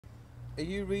Are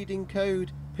you reading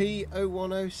code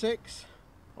P0106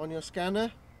 on your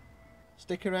scanner?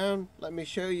 Stick around, let me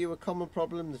show you a common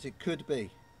problem that it could be.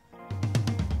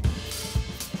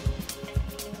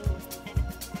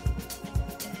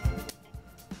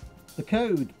 The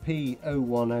code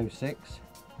P0106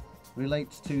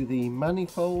 relates to the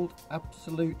Manifold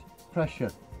Absolute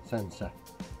Pressure sensor,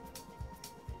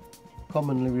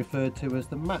 commonly referred to as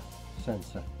the MAP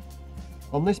sensor.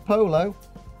 On this Polo,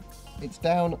 it's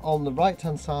down on the right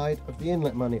hand side of the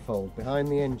inlet manifold behind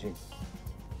the engine.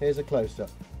 Here's a close-up.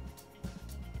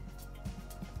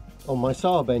 On my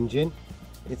Saab engine,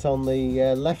 it's on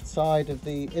the left side of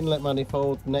the inlet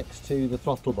manifold next to the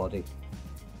throttle body.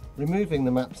 Removing the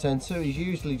MAP sensor is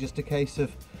usually just a case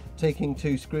of taking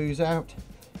two screws out.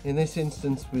 In this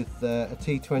instance, with a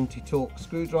T20 torque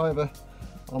screwdriver.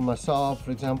 On my Saab,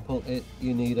 for example,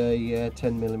 you need a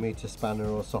 10mm spanner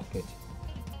or socket.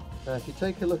 Now if you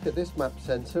take a look at this MAP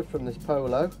sensor from this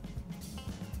Polo,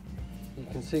 you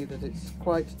can see that it's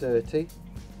quite dirty,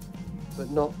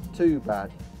 but not too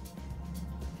bad.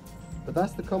 But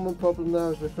that's the common problem that I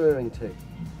was referring to.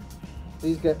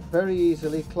 These get very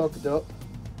easily clogged up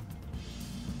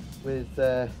with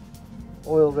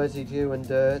oil residue and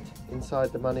dirt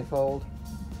inside the manifold,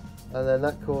 and then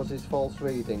that causes false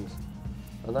readings,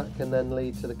 and that can then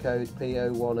lead to the code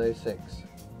P0106.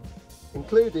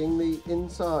 Including the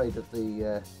inside of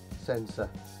the sensor.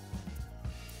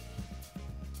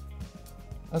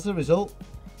 As a result,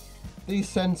 these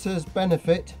sensors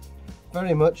benefit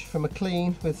very much from a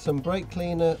clean with some brake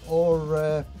cleaner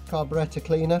or carburetor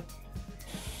cleaner.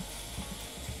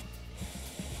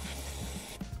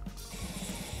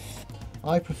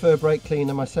 I prefer brake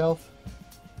cleaner myself.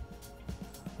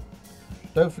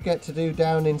 Don't forget to do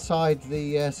down inside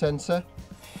the sensor.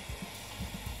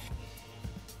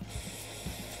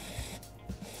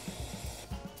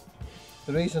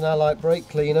 The reason I like brake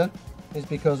cleaner is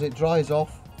because it dries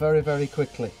off very, very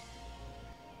quickly.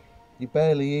 You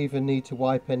barely even need to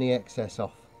wipe any excess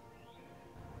off.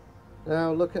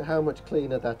 Now look at how much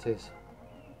cleaner that is.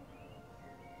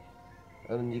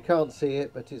 And you can't see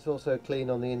it, but it's also clean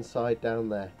on the inside down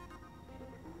there.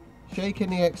 Shake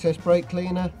any excess brake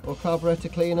cleaner or carburetor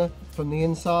cleaner from the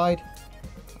inside,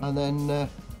 and then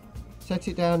set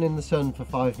it down in the sun for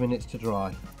 5 minutes to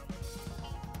dry.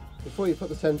 Before you put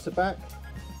the sensor back,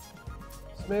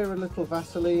 smear a little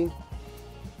Vaseline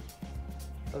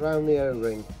around the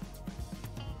O-ring.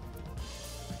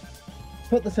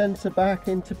 Put the sensor back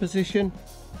into position,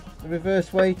 the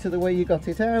reverse way to the way you got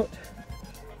it out.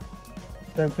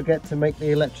 Don't forget to make the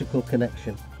electrical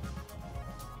connection.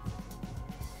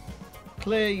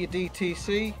 Clear your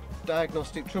DTC,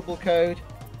 diagnostic trouble code,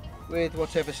 with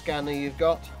whatever scanner you've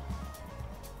got,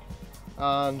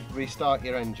 and restart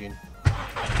your engine.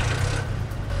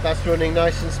 That's running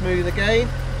nice and smooth again,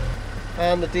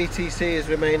 and the DTC is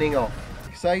remaining off.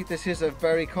 Say this is a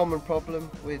very common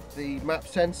problem with the MAP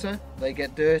sensor. They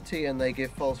get dirty and they give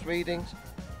false readings.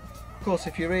 Of course,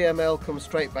 if your EML comes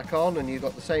straight back on and you've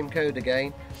got the same code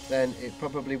again, then it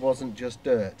probably wasn't just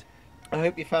dirt. I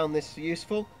hope you found this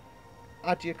useful.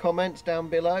 Add your comments down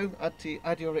below,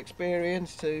 add your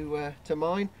experience to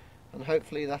mine, and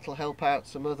hopefully that'll help out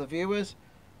some other viewers,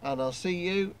 and I'll see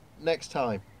you next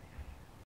time.